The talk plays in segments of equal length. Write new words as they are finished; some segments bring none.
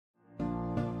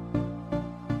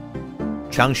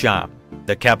Changsha,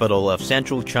 the capital of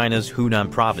central China's Hunan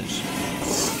province,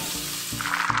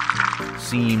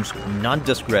 seems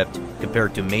nondescript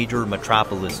compared to major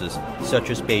metropolises such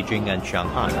as Beijing and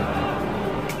Shanghai.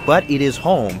 But it is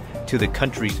home to the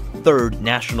country's third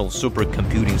national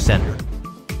supercomputing center.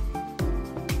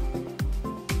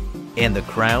 And the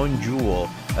crown jewel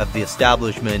of the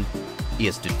establishment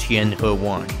is the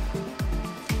Huang,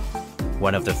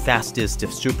 one of the fastest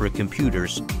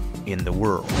supercomputers in the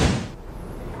world.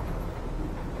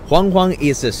 Huang Huang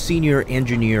is a senior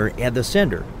engineer at the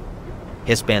center.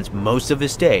 He spends most of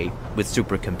his day with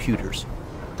supercomputers.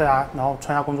 大家然后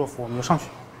穿下工作服，我们就上去。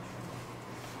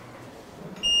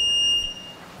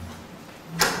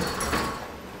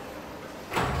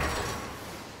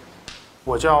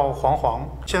我叫黄黄，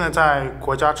现在在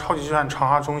国家超级计算长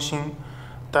沙中心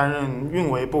担任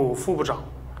运维部副部长，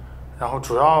然后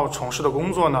主要从事的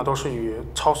工作呢都是与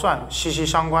超算息息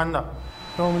相关的。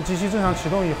等我们机器正常启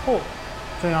动以后，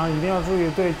正常一定要注意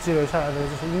对积累下来的就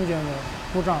是硬件的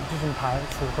故障进行排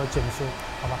除和检修，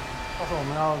好吧？到时候我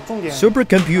们要重点。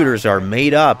Supercomputers are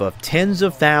made up of tens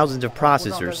of thousands of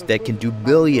processors that can do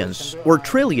billions or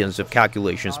trillions of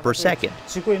calculations per second.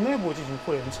 机柜内部进行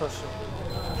会员测试。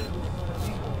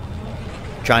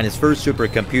 China's first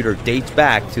supercomputer dates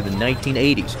back to the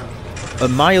 1980s, a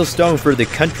milestone for the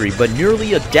country, but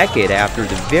nearly a decade after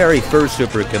the very first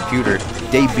supercomputer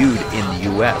debuted in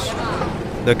the US.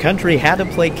 The country had to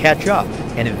play catch-up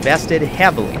and invested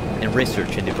heavily in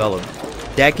research and development.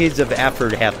 Decades of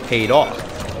effort have paid off,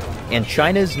 and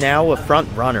China is now a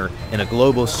front-runner in a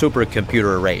global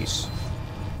supercomputer race.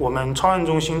 我们超算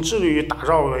中心致力于打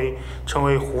造成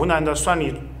为湖南的算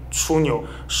力 枢纽，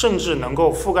甚至能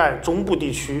够覆盖中部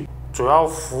地区，主要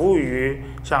服务于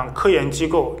像科研机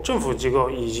构、政府机构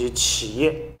以及企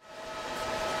业。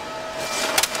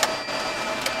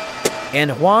And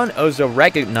Huan also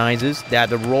recognizes that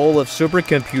the role of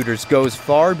supercomputers goes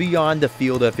far beyond the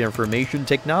field of information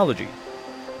technology.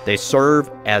 They serve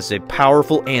as a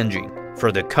powerful engine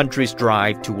for the country's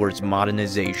drive towards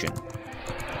modernization.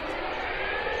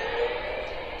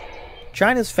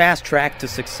 China's fast track to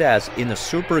success in the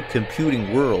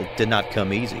supercomputing world did not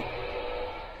come easy.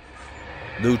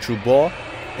 Liu Chubo,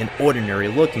 an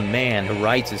ordinary-looking man who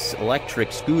rides his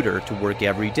electric scooter to work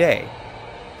every day,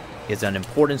 is an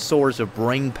important source of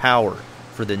brain power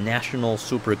for the National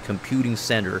Supercomputing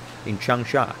Center in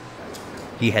Changsha.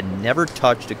 He had never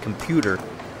touched a computer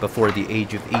before the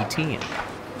age of 18.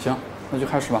 行，那就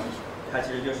开始吧。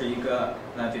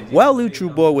 While Liu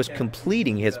Chubo was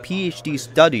completing his PhD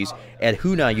studies at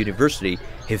Hunan University,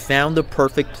 he found the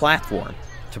perfect platform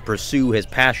to pursue his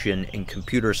passion in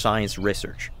computer science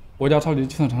research. 国家超级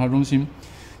计算长沙中心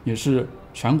也是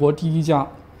全国第一家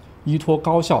依托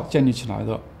高校建立起来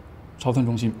的超算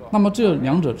中心。那么这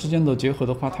两者之间的结合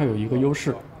的话，它有一个优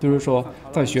势，就是说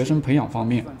在学生培养方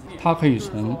面，它可以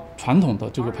从传统的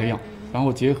这个培养，然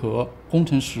后结合工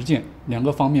程实践两个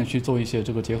方面去做一些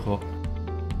这个结合。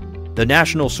 The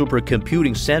National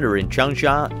Supercomputing Center in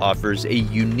Changsha offers a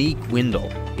unique window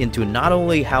into not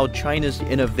only how China's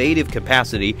innovative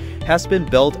capacity has been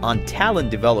built on talent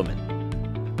development,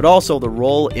 but also the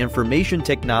role information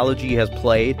technology has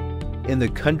played in the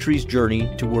country's journey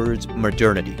towards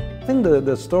modernity. I think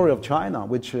the story of China,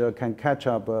 which can catch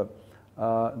up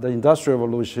the Industrial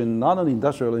Revolution, not only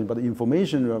Industrial Revolution, but the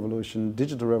Information Revolution,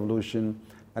 Digital Revolution,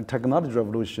 and Technology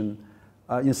Revolution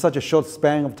in such a short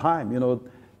span of time. You know,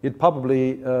 it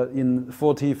probably in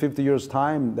 40, 50 years'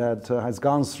 time that has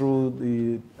gone through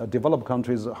the developed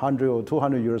countries 100 or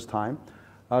 200 years' time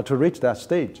to reach that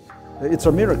stage. It's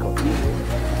a miracle.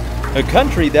 A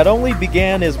country that only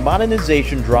began its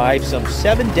modernization drive some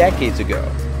 7 decades ago.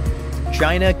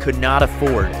 China could not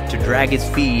afford to drag its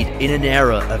feet in an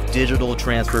era of digital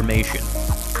transformation.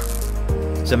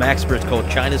 Some experts call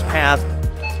China's path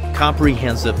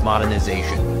comprehensive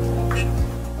modernization.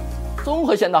 综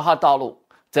合现代化道路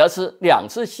则是两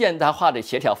次现代化的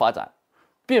协调发展，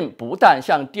并不但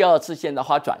向第二次现代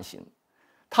化转型，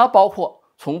它包括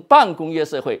从半工业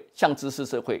社会向知识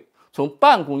社会，从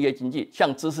半工业经济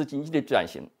向知识经济的转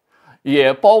型，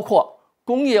也包括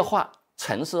工业化、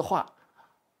城市化、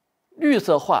绿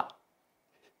色化、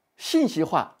信息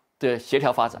化的协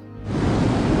调发展。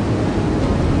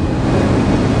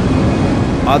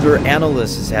 Other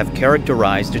analysts have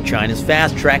characterized China's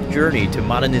fast-track journey to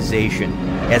modernization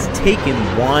as taken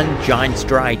one giant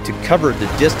stride to cover the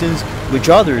distance which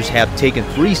others have taken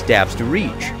 3 steps to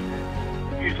reach.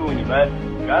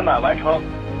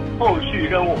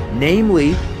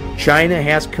 Namely, China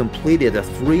has completed the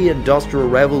 3 industrial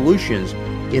revolutions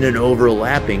in an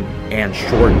overlapping and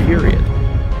short period.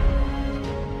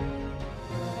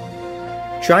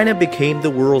 China became the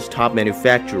world's top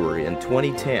manufacturer in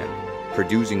 2010,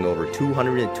 producing over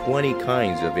 220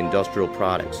 kinds of industrial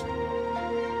products.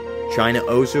 China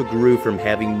also grew from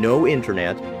having no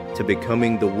internet to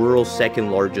becoming the world's second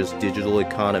largest digital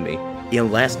economy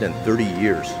in less than 30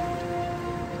 years.